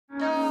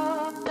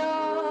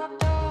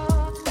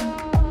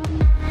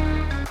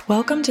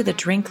Welcome to the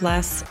Drink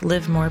Less,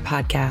 Live More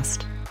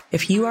podcast.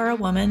 If you are a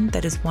woman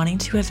that is wanting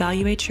to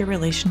evaluate your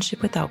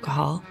relationship with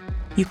alcohol,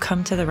 you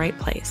come to the right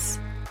place.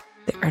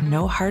 There are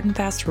no hard and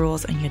fast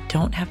rules, and you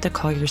don't have to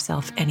call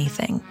yourself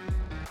anything.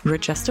 You are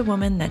just a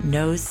woman that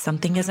knows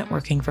something isn't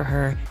working for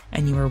her,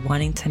 and you are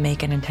wanting to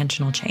make an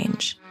intentional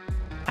change.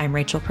 I'm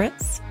Rachel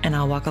Pritz, and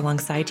I'll walk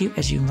alongside you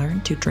as you learn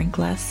to drink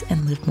less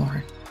and live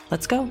more.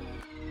 Let's go.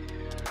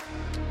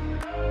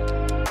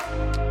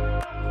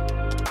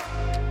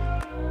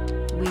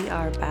 We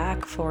are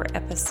back for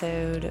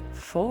episode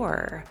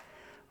 4.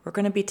 We're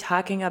going to be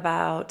talking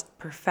about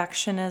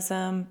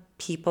perfectionism,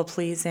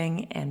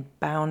 people-pleasing, and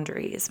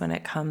boundaries when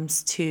it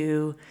comes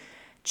to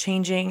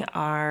changing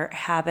our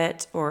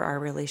habit or our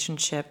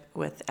relationship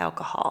with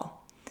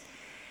alcohol.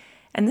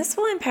 And this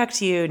will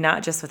impact you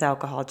not just with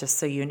alcohol, just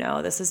so you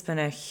know. This has been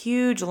a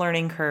huge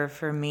learning curve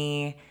for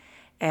me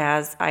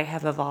as I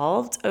have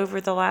evolved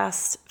over the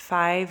last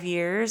 5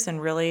 years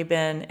and really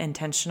been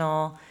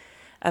intentional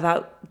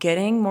about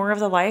getting more of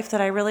the life that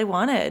I really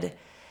wanted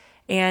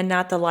and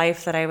not the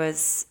life that I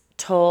was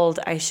told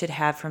I should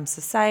have from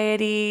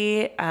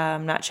society,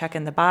 not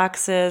checking the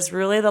boxes,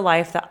 really the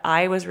life that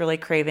I was really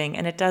craving.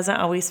 And it doesn't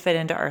always fit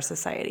into our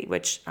society,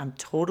 which I'm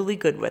totally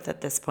good with at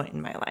this point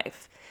in my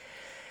life.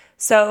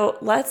 So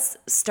let's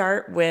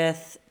start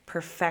with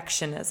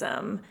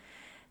perfectionism.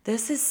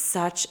 This is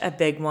such a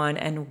big one,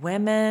 and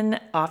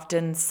women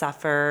often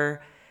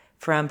suffer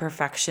from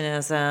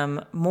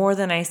perfectionism more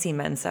than I see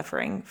men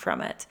suffering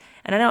from it.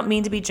 And I don't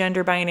mean to be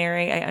gender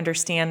binary. I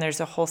understand there's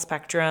a whole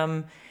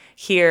spectrum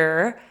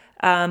here,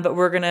 but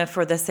we're going to,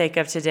 for the sake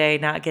of today,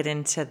 not get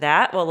into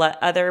that. We'll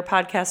let other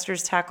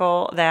podcasters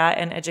tackle that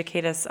and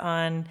educate us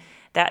on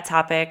that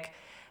topic.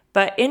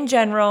 But in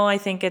general, I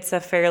think it's a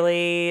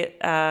fairly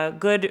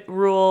good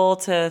rule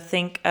to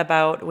think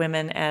about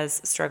women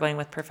as struggling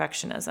with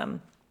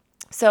perfectionism.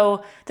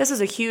 So this is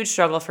a huge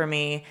struggle for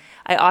me.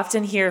 I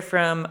often hear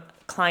from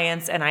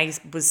clients, and I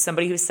was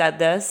somebody who said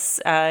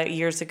this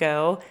years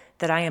ago,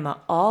 that I am an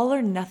all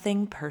or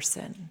nothing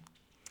person.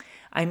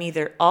 I'm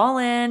either all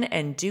in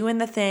and doing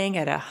the thing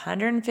at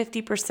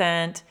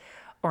 150%,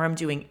 or I'm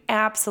doing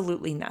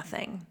absolutely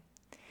nothing.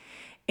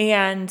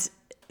 And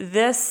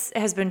this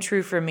has been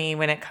true for me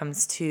when it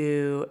comes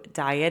to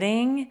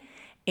dieting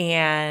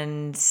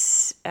and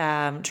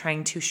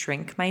trying to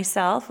shrink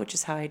myself, which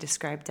is how I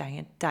describe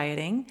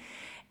dieting.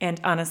 And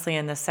honestly,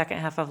 in the second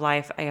half of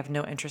life, I have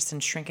no interest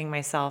in shrinking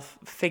myself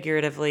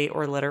figuratively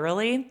or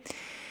literally.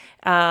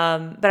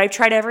 But I've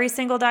tried every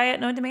single diet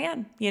known to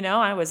man. You know,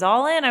 I was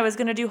all in. I was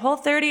going to do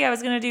Whole30. I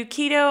was going to do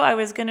keto. I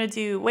was going to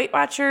do Weight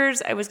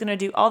Watchers. I was going to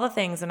do all the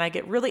things. And I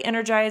get really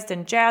energized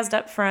and jazzed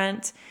up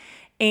front.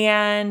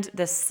 And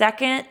the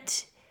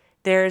second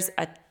there's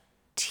a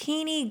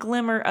teeny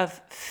glimmer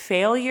of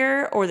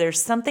failure, or there's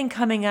something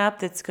coming up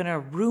that's going to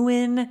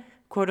ruin,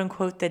 quote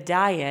unquote, the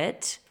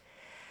diet,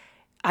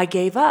 I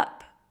gave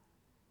up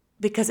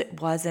because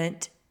it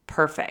wasn't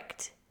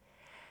perfect.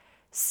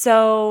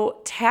 So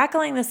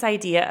tackling this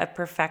idea of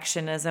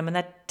perfectionism, and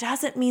that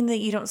doesn't mean that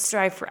you don't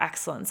strive for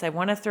excellence. I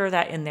want to throw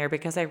that in there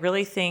because I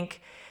really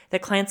think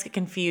that clients get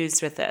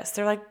confused with this.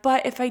 They're like,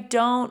 but if I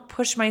don't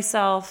push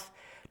myself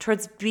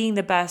towards being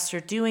the best or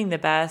doing the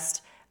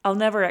best, I'll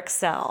never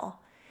excel.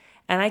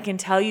 And I can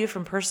tell you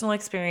from personal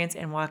experience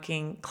and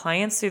walking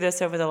clients through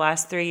this over the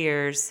last 3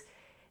 years,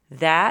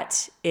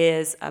 that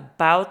is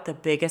about the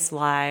biggest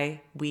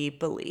lie we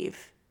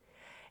believe.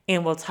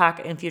 And we'll talk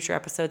in future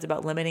episodes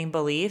about limiting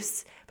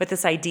beliefs, but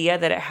this idea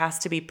that it has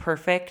to be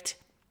perfect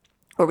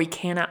or we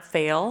cannot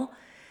fail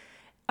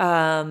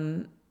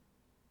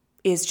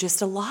is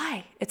just a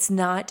lie. It's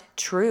not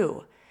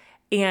true.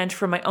 And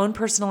from my own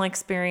personal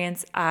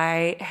experience,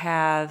 I'm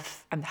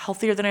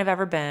healthier than I've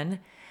ever been.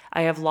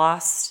 I have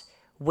lost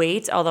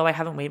weight, although I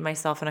haven't weighed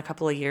myself in a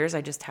couple of years.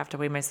 I just have to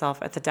weigh myself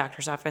at the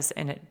doctor's office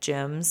and at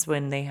gyms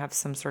when they have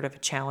some sort of a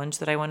challenge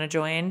that I want to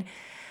join.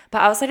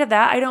 But outside of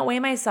that, I don't weigh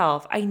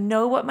myself. I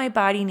know what my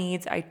body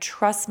needs. I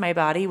trust my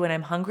body. When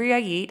I'm hungry, I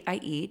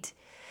eat.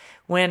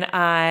 When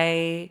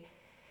I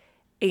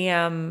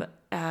am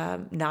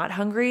not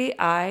hungry,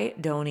 I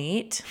don't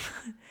eat.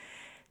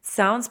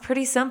 Sounds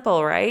pretty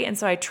simple, right? And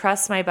so I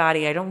trust my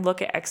body. I don't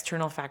look at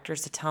external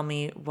factors to tell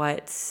me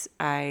what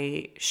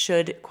I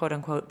should, quote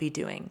unquote, be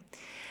doing.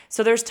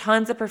 So there's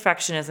tons of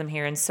perfectionism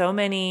here, and so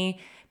many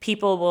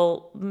people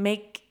will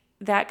make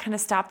that kind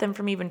of stop them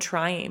from even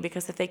trying,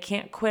 because if they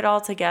can't quit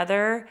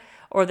altogether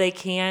or they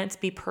can't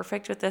be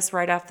perfect with this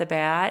right off the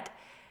bat,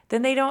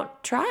 then they don't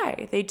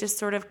try. They just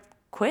sort of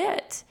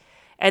quit.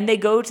 And they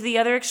go to the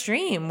other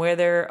extreme where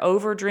they're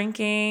over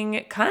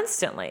drinking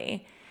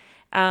constantly.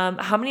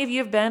 How many of you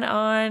have been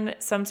on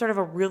some sort of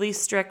a really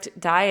strict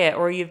diet,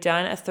 or you've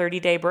done a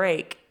 30-day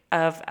break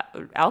of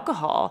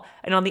alcohol?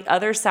 And on the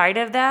other side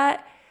of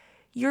that,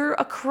 you're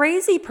a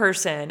crazy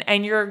person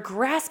and you're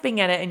grasping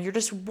at it and you're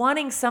just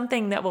wanting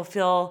something that will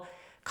feel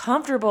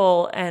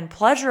comfortable and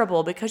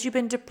pleasurable because you've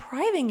been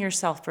depriving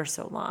yourself for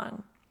so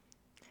long.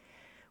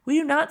 We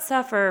do not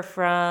suffer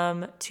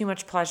from too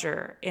much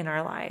pleasure in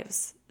our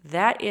lives.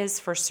 That is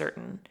for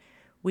certain.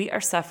 we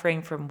are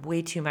suffering from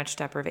way too much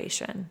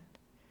deprivation.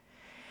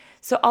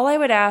 So all I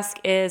would ask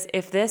is,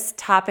 if this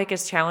topic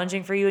is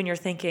challenging for you and you're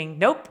thinking,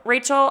 nope,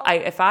 Rachel,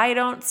 if I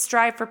don't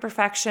strive for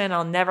perfection,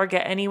 I'll never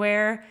get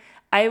anywhere,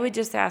 I would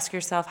just ask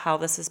yourself how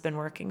this has been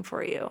working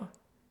for you.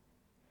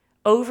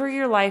 Over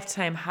your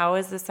lifetime, how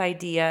is this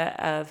idea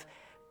of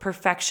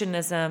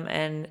perfectionism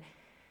and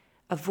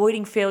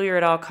avoiding failure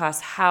at all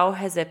costs, how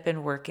has it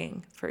been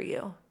working for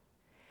you?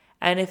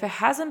 And if it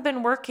hasn't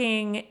been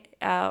working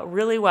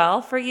really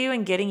well for you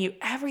and getting you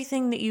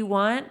everything that you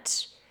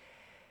want,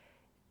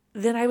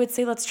 then I would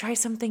say, let's try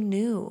something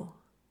new.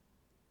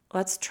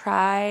 Let's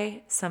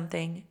try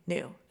something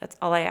new. That's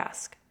all I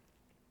ask.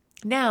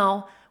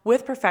 Now,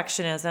 with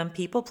perfectionism,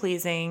 people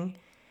pleasing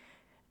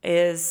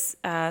is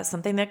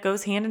something that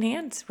goes hand in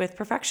hand with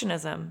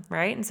perfectionism,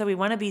 right? And so we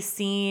want to be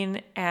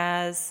seen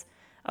as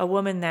a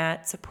woman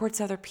that supports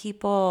other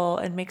people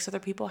and makes other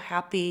people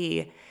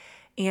happy.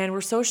 And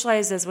we're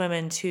socialized as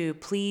women to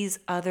please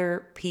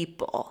other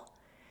people,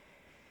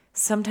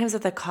 sometimes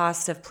at the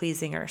cost of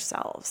pleasing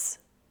ourselves.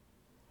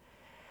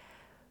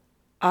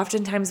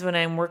 Oftentimes when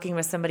I'm working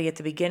with somebody at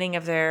the beginning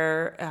of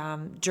their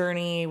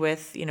journey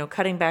with,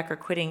 cutting back or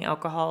quitting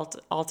alcohol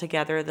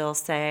altogether, they'll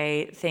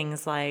say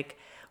things like,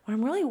 well,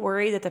 I'm really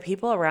worried that the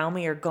people around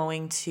me are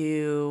going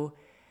to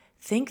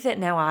think that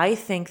now I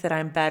think that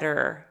I'm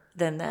better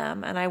than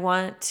them. And I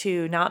want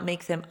to not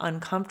make them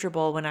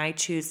uncomfortable when I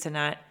choose to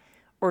not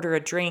order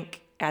a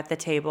drink at the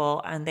table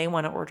and they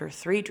want to order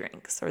 3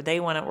 drinks or they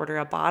want to order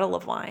a bottle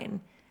of wine.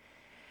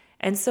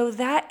 And so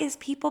that is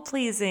people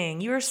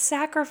pleasing. You're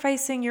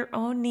sacrificing your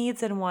own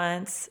needs and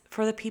wants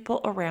for the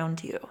people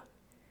around you.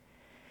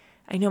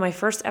 I know my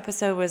first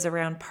episode was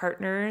around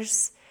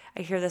partners.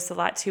 I hear this a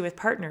lot too with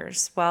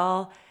partners.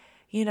 Well,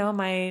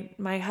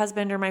 my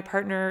husband or my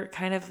partner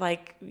kind of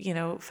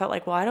felt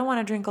like, well, I don't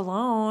want to drink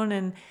alone.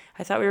 And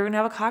I thought we were going to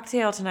have a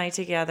cocktail tonight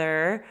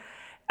together.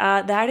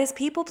 That is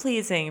people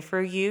pleasing,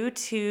 for you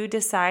to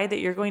decide that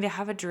you're going to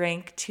have a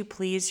drink to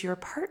please your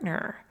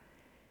partner.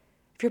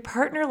 If your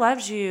partner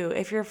loves you,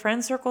 if your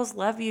friend circles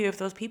love you, if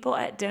those people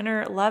at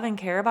dinner love and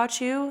care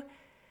about you,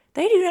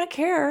 they do not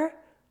care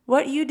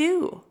what you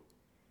do.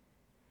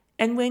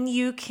 And when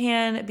you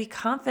can be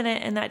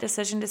confident in that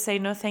decision to say,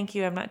 no, thank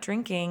you, I'm not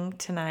drinking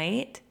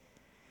tonight,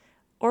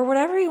 or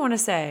whatever you want to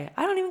say,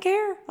 I don't even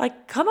care.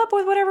 Come up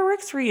with whatever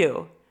works for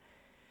you.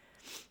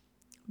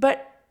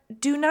 But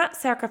do not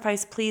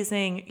sacrifice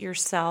pleasing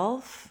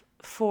yourself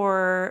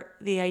for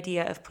the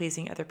idea of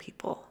pleasing other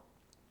people.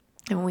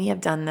 And we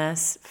have done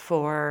this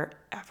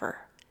forever.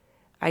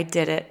 I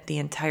did it the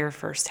entire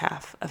first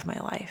half of my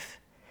life.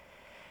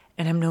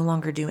 And I'm no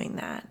longer doing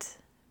that.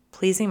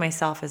 Pleasing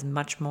myself is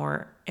much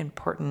more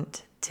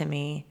important to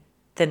me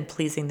than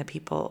pleasing the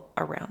people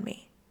around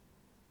me.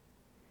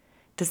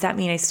 Does that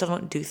mean I still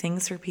don't do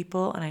things for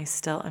people and I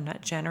still am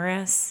not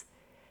generous?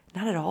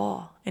 Not at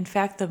all. In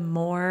fact, the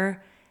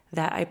more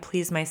that I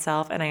please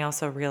myself, and I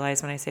also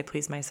realize when I say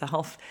please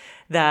myself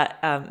that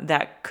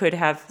that could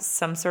have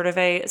some sort of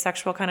a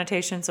sexual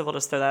connotation, so we'll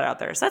just throw that out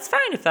there. So that's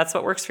fine if that's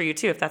what works for you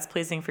too. If that's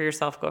pleasing for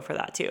yourself, go for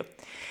that too.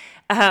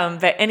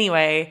 But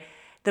anyway,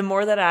 the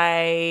more that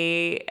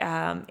I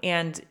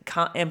am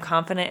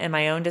confident in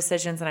my own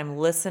decisions and I'm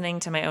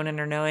listening to my own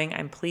inner knowing,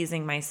 I'm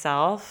pleasing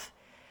myself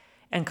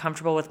and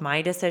comfortable with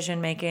my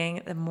decision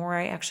making, the more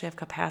I actually have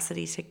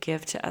capacity to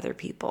give to other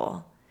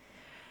people.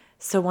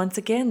 So once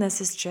again, this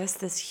is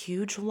just this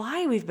huge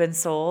lie we've been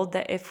sold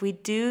that if we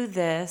do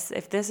this,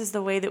 if this is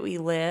the way that we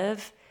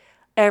live,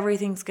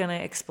 everything's going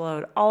to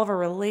explode. All of our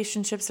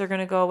relationships are going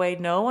to go away.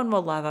 No one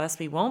will love us.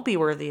 We won't be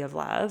worthy of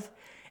love.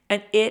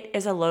 And it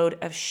is a load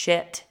of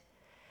shit.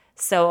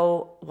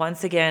 So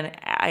once again,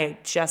 I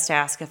just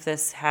ask if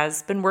this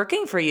has been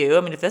working for you.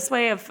 I mean, if this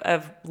way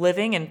of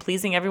living and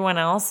pleasing everyone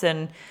else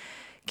and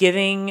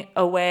giving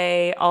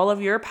away all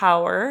of your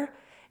power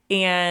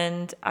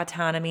and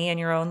autonomy in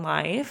your own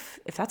life,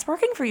 if that's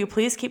working for you,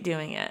 please keep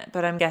doing it.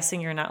 But I'm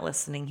guessing you're not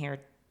listening here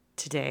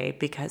today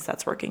because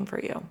that's working for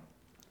you.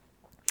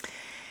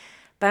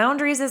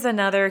 Boundaries is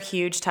another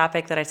huge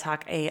topic that I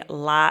talk a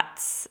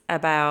lot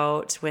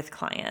about with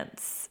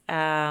clients.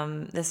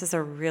 This is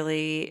a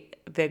really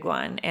big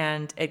one,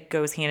 and it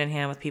goes hand in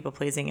hand with people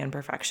pleasing and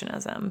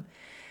perfectionism.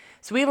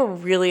 So we have a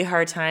really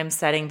hard time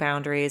setting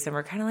boundaries, and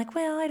we're kind of like,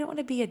 well, I don't want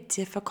to be a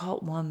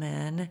difficult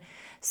woman,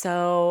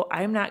 so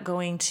I'm not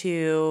going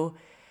to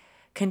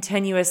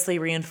continuously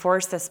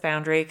reinforce this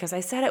boundary because I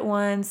said it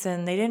once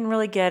and they didn't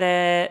really get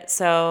it.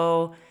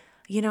 So,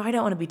 I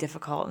don't want to be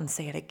difficult and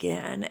say it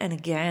again and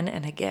again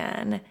and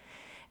again.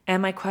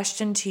 And my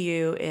question to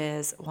you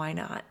is, why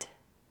not?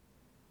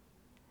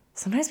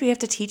 Sometimes we have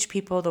to teach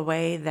people the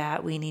way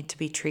that we need to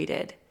be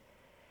treated.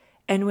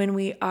 And when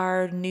we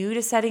are new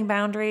to setting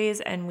boundaries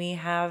and we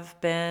have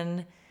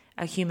been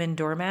a human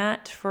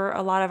doormat for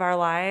a lot of our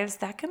lives,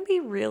 that can be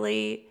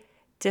really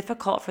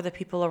difficult for the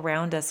people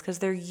around us because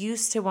they're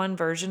used to one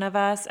version of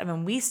us. And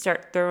when we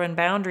start throwing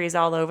boundaries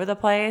all over the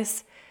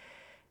place,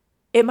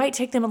 it might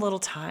take them a little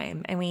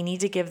time, and we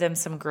need to give them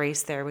some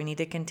grace there. We need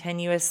to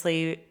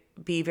continuously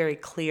be very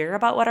clear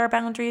about what our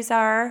boundaries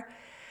are.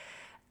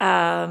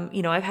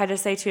 I've had to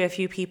say to a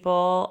few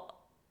people,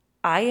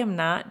 I am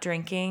not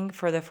drinking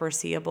for the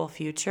foreseeable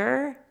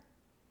future.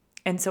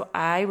 And so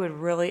I would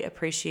really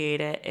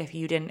appreciate it if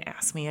you didn't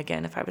ask me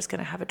again if I was going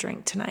to have a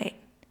drink tonight.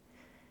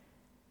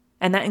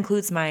 And that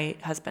includes my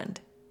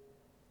husband.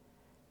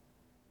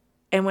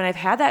 And when I've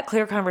had that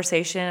clear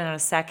conversation on a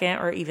second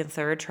or even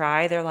third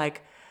try, they're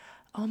like,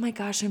 oh my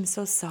gosh, I'm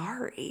so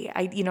sorry.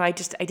 I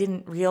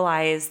didn't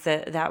realize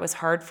that was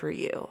hard for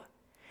you.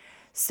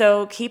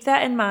 So keep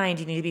that in mind.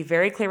 You need to be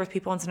very clear with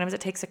people. And sometimes it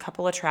takes a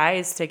couple of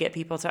tries to get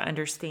people to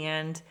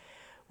understand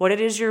what it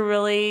is you're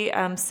really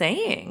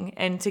saying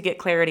and to get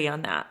clarity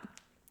on that.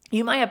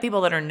 You might have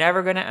people that are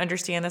never going to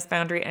understand this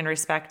boundary and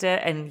respect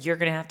it, and you're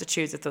going to have to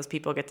choose if those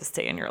people get to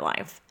stay in your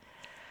life.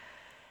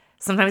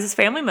 Sometimes it's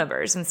family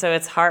members, and so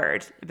it's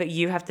hard, but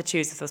you have to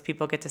choose if those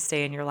people get to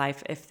stay in your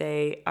life if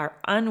they are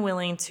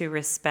unwilling to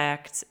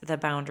respect the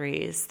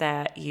boundaries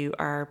that you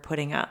are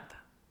putting up.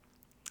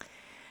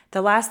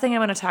 The last thing I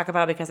want to talk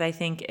about, because I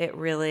think it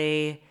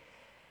really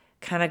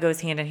kind of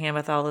goes hand in hand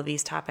with all of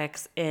these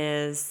topics,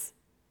 is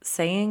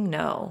saying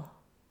no.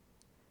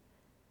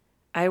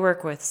 I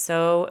work with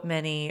so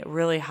many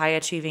really high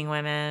achieving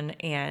women,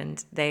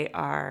 and they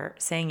are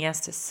saying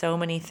yes to so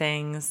many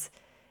things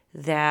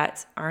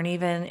that aren't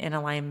even in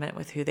alignment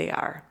with who they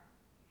are.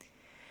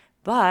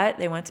 But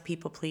they want to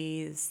people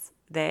please.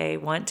 They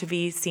want to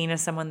be seen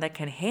as someone that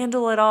can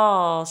handle it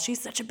all.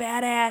 She's such a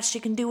badass. She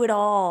can do it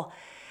all.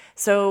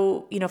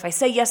 So, if I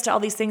say yes to all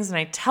these things and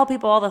I tell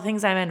people all the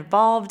things I'm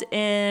involved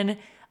in,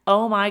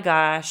 oh my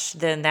gosh,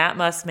 then that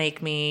must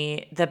make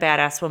me the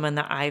badass woman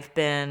that I've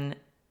been,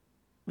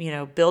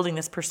 building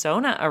this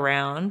persona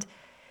around.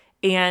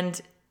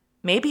 And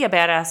maybe a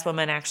badass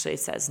woman actually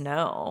says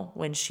no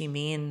when she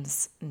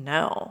means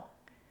no.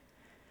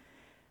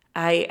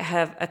 I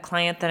have a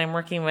client that I'm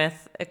working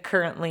with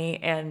currently,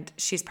 and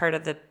she's part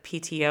of the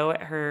PTO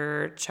at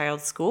her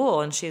child's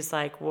school. And she's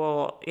like,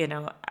 well,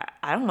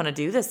 I don't want to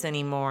do this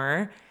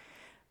anymore,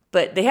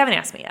 but they haven't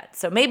asked me yet.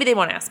 So maybe they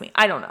won't ask me.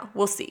 I don't know.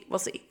 We'll see.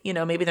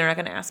 Maybe they're not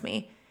going to ask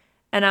me.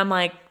 And I'm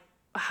like,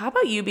 how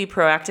about you be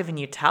proactive and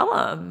you tell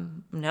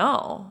them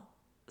no?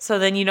 So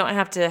then you don't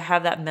have to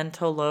have that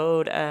mental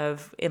load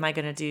of, am I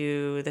going to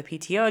do the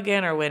PTO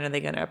again? Or when are they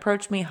going to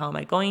approach me? How am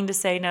I going to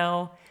say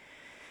no?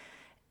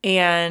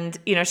 And,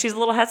 she's a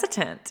little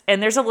hesitant.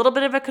 And there's a little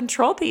bit of a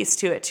control piece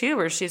to it too,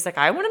 where she's like,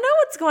 I want to know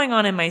what's going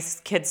on in my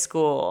kid's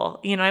school.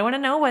 I want to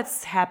know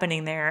what's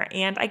happening there.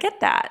 And I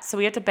get that. So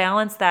we have to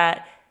balance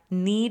that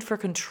need for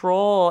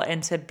control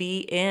and to be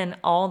in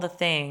all the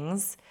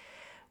things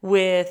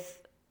with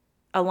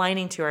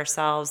aligning to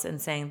ourselves and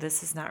saying,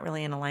 this is not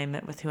really in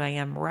alignment with who I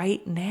am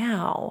right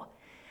now.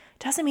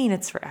 Doesn't mean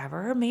it's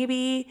forever.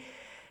 Maybe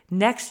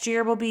next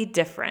year will be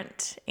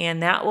different,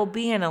 and that will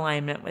be in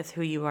alignment with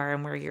who you are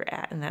and where you're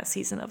at in that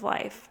season of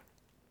life.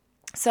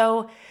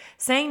 So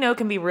saying no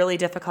can be really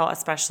difficult,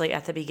 especially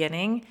at the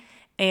beginning,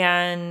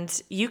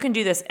 and you can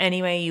do this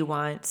any way you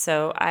want.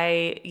 So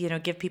I,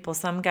 give people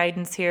some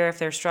guidance here if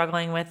they're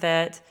struggling with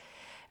it.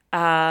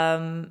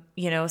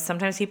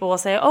 Sometimes people will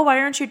say, oh, why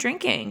aren't you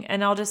drinking?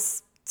 And I'll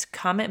just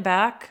comment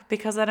back,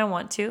 because I don't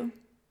want to.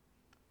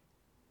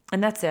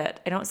 And that's it.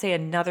 I don't say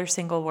another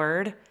single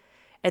word.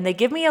 And they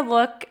give me a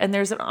look, and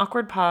there's an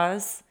awkward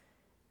pause,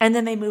 and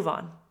then they move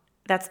on.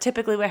 That's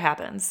typically what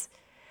happens.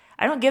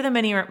 I don't give them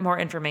any more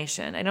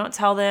information. I don't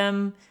tell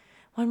them,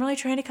 well, I'm really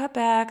trying to cut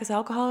back because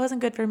alcohol isn't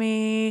good for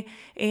me,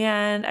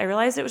 and I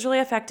realized it was really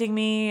affecting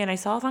me, and I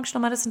saw a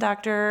functional medicine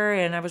doctor,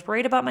 and I was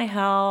worried about my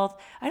health.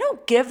 I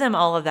don't give them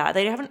all of that.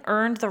 They haven't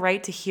earned the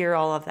right to hear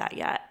all of that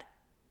yet.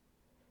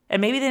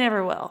 And maybe they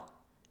never will.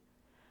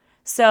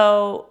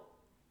 So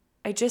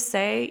I just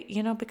say,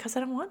 because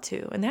I don't want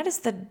to. And that is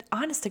the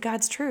honest to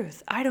God's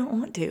truth. I don't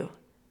want to.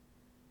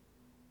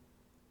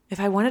 If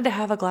I wanted to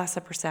have a glass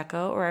of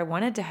Prosecco or I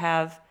wanted to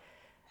have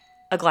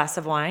a glass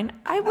of wine,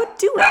 I would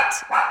do it.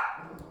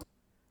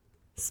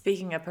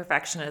 Speaking of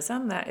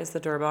perfectionism, that is the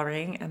doorbell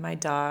ring and my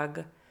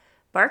dog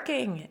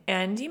barking.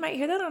 And you might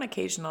hear that on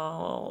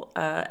occasional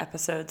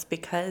episodes,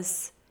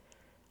 because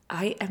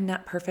I am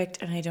not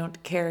perfect and I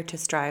don't care to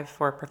strive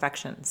for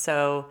perfection.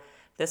 So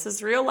this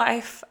is real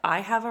life. I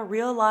have a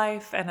real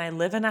life, and I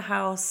live in a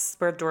house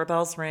where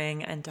doorbells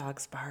ring and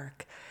dogs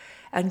bark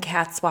and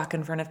cats walk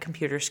in front of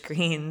computer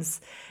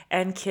screens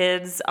and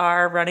kids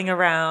are running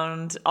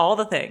around, all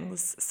the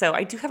things. So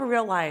I do have a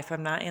real life.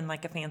 I'm not in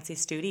like a fancy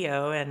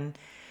studio, and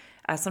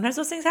sometimes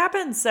those things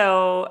happen.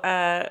 So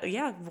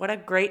what a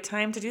great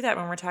time to do that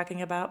when we're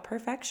talking about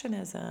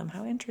perfectionism.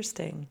 How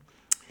interesting.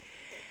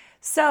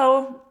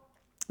 So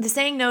the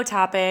saying no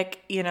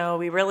topic,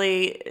 we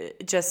really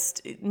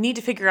just need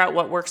to figure out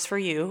what works for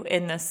you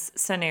in this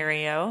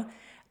scenario.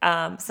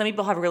 Some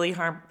people have a really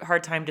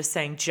hard time just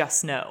saying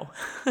just no.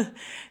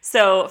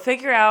 So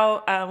figure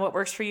out what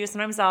works for you.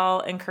 Sometimes I'll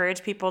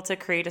encourage people to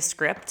create a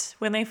script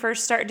when they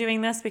first start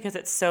doing this, because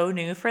it's so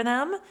new for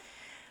them.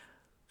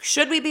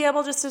 Should we be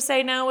able just to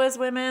say no as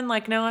women?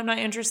 Like, no, I'm not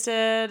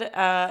interested.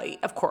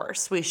 Of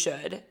course we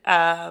should.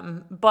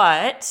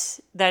 But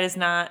that is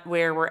not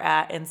where we're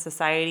at in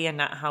society and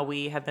not how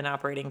we have been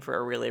operating for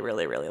a really,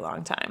 really, really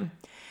long time.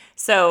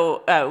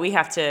 So we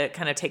have to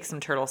kind of take some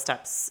turtle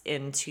steps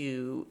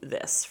into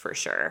this for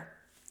sure.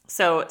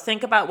 So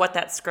think about what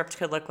that script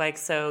could look like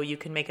so you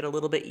can make it a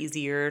little bit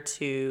easier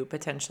to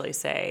potentially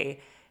say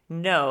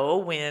no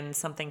when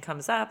something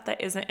comes up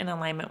that isn't in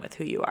alignment with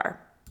who you are.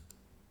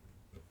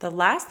 The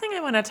last thing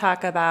I want to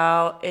talk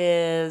about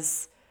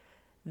is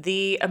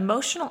the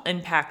emotional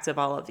impact of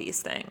all of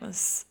these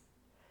things.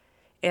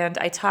 And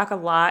I talk a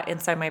lot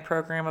inside my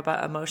program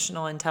about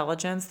emotional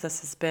intelligence. This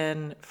has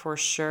been for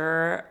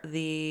sure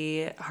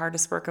the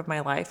hardest work of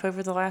my life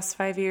over the last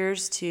 5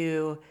 years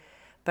to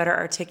better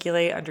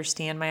articulate,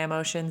 understand my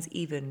emotions,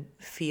 even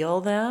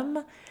feel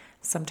them.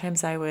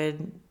 Sometimes I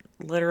would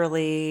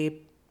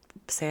literally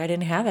say I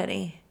didn't have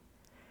any.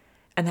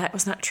 And that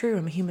was not true.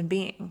 I'm a human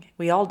being.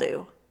 We all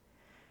do.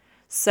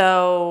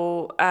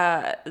 So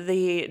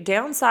the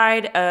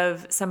downside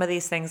of some of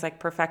these things like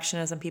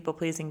perfectionism,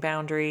 people-pleasing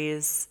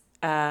boundaries,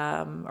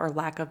 or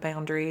lack of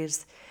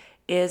boundaries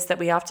is that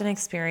we often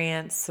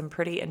experience some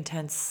pretty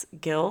intense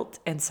guilt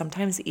and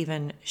sometimes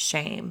even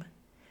shame.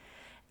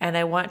 And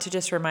I want to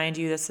just remind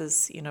you, this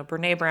is,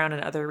 Brene Brown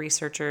and other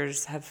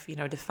researchers have,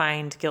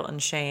 defined guilt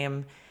and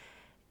shame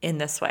in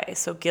this way.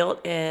 So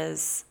guilt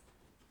is,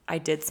 I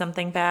did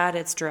something bad.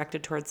 It's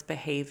directed towards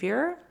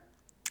behavior.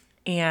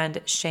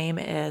 And shame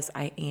is,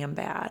 I am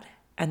bad.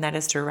 And that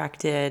is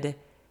directed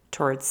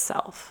towards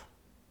self.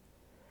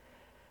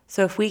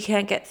 So if we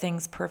can't get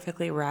things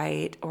perfectly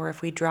right, or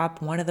if we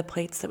drop one of the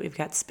plates that we've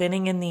got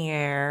spinning in the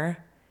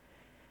air,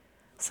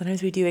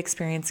 sometimes we do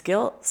experience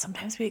guilt,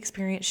 sometimes we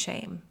experience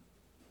shame.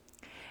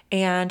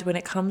 And when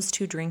it comes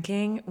to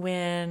drinking,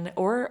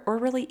 or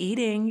really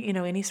eating,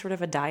 any sort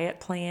of a diet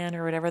plan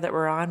or whatever that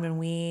we're on, when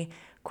we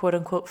quote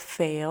unquote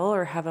fail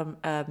or have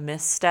a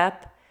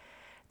misstep,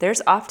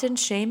 there's often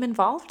shame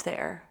involved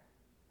there.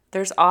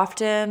 There's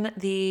often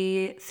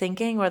the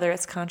thinking, whether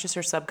it's conscious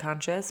or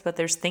subconscious, but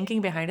there's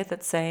thinking behind it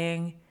that's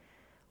saying,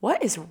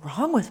 what is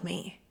wrong with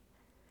me?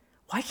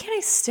 Why can't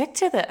I stick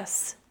to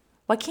this?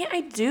 Why can't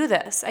I do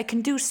this? I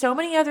can do so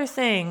many other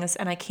things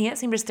and I can't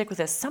seem to stick with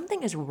this.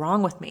 Something is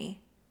wrong with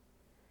me.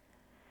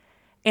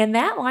 And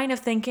that line of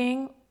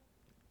thinking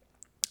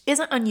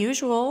isn't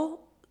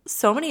unusual.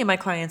 So many of my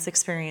clients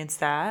experience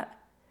that,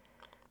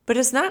 but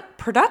it's not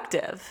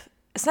productive.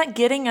 It's not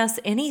getting us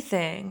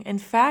anything. In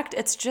fact,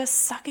 it's just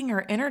sucking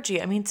our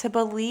energy. I mean, to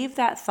believe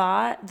that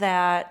thought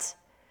that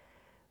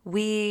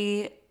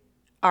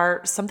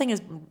something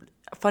is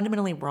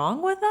fundamentally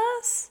wrong with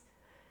us,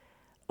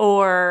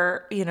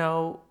 or,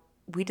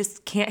 we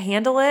just can't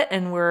handle it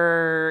and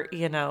we're,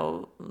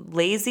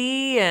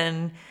 lazy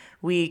and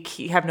we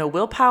have no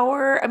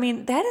willpower. I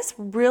mean, that is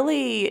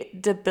really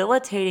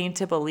debilitating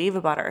to believe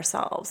about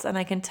ourselves. And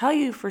I can tell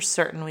you for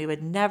certain we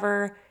would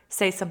never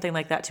say something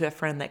like that to a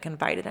friend that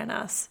confided in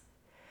us.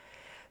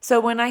 So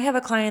when I have a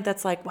client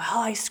that's like, well,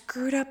 I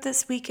screwed up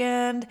this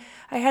weekend.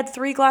 I had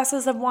 3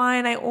 glasses of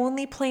wine. I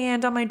only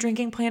planned on my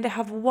drinking plan to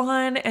have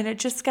 1 and it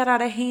just got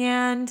out of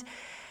hand.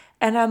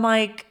 And I'm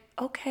like,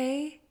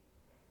 okay,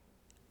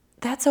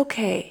 that's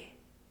okay.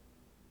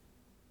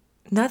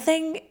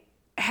 Nothing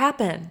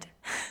happened.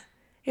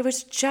 It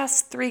was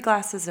just 3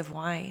 glasses of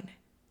wine.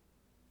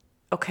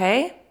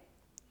 Okay?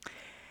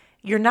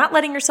 You're not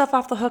letting yourself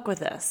off the hook with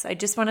this. I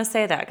just want to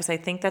say that because I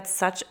think that's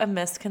such a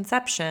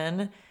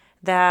misconception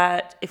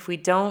that if we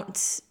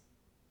don't,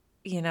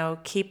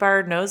 keep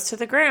our nose to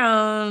the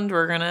ground,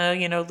 we're going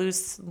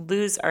to,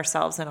 lose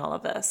ourselves in all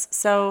of this.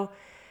 So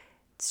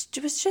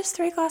it was just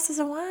 3 glasses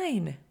of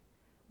wine.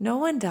 No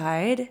one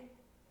died.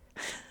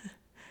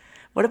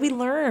 What did we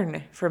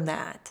learn from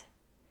that?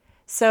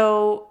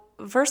 So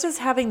versus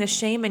having the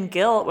shame and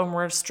guilt when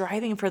we're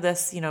striving for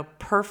this,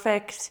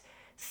 perfect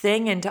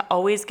thing and to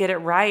always get it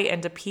right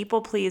and to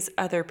people please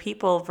other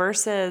people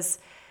versus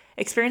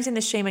experiencing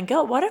the shame and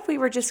guilt, what if we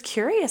were just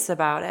curious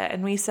about it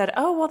and we said,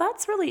 oh, well,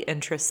 that's really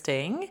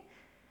interesting.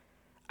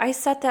 I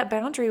set that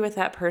boundary with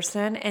that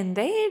person and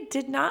they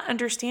did not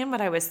understand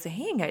what I was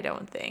saying, I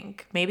don't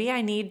think. Maybe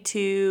I need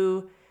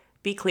to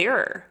be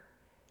clearer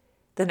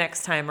the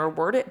next time or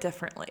word it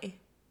differently.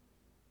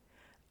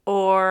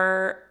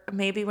 Or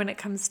maybe when it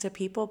comes to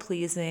people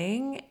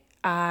pleasing,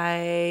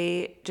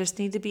 I just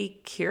need to be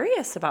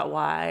curious about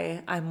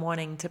why I'm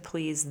wanting to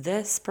please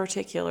this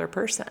particular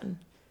person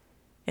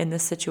in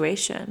this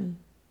situation.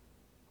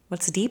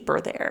 What's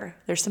deeper there?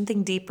 There's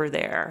something deeper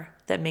there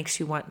that makes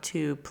you want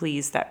to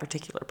please that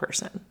particular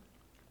person.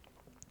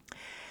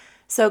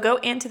 So go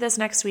into this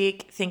next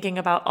week thinking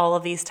about all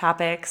of these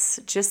topics,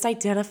 just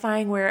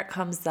identifying where it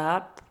comes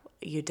up.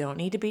 You don't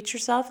need to beat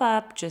yourself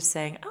up, just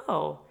saying,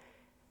 oh,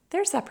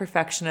 there's that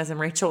perfectionism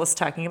Rachel was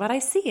talking about. I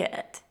see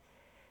it.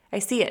 I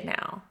see it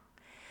now.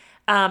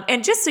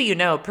 And just so you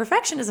know,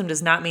 perfectionism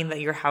does not mean that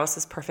your house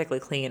is perfectly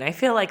clean. I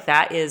feel like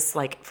that is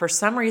like, for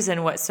some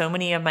reason, what so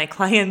many of my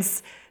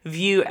clients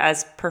view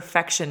as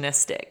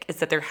perfectionistic is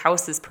that their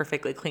house is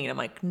perfectly clean. I'm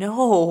like,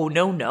 no,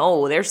 no,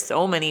 no. There's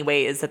so many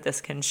ways that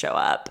this can show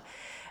up.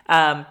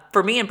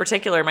 For me in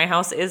particular, my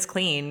house is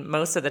clean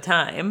most of the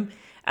time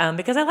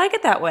because I like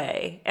it that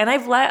way. And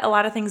I've let a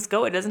lot of things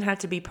go. It doesn't have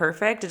to be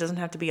perfect. It doesn't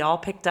have to be all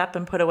picked up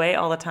and put away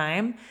all the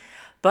time.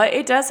 But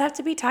it does have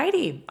to be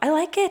tidy. I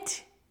like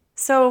it.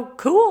 So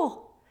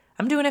cool.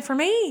 I'm doing it for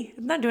me.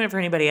 I'm not doing it for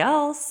anybody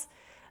else.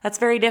 That's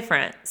very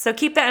different. So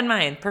keep that in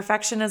mind.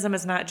 Perfectionism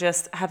is not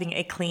just having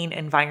a clean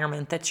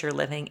environment that you're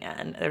living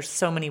in. There's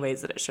so many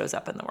ways that it shows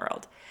up in the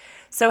world.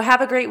 So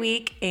have a great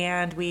week,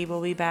 and we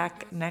will be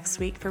back next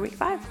week for week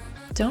 5.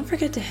 Don't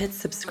forget to hit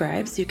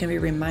subscribe so you can be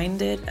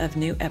reminded of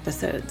new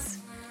episodes.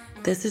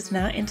 This is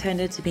not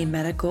intended to be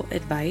medical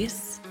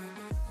advice.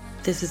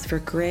 This is for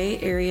gray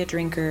area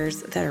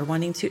drinkers that are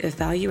wanting to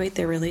evaluate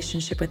their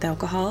relationship with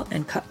alcohol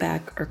and cut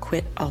back or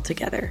quit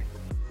altogether.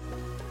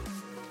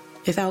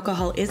 If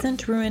alcohol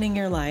isn't ruining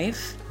your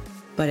life,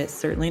 but it's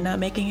certainly not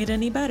making it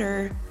any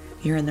better,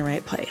 you're in the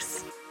right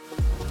place.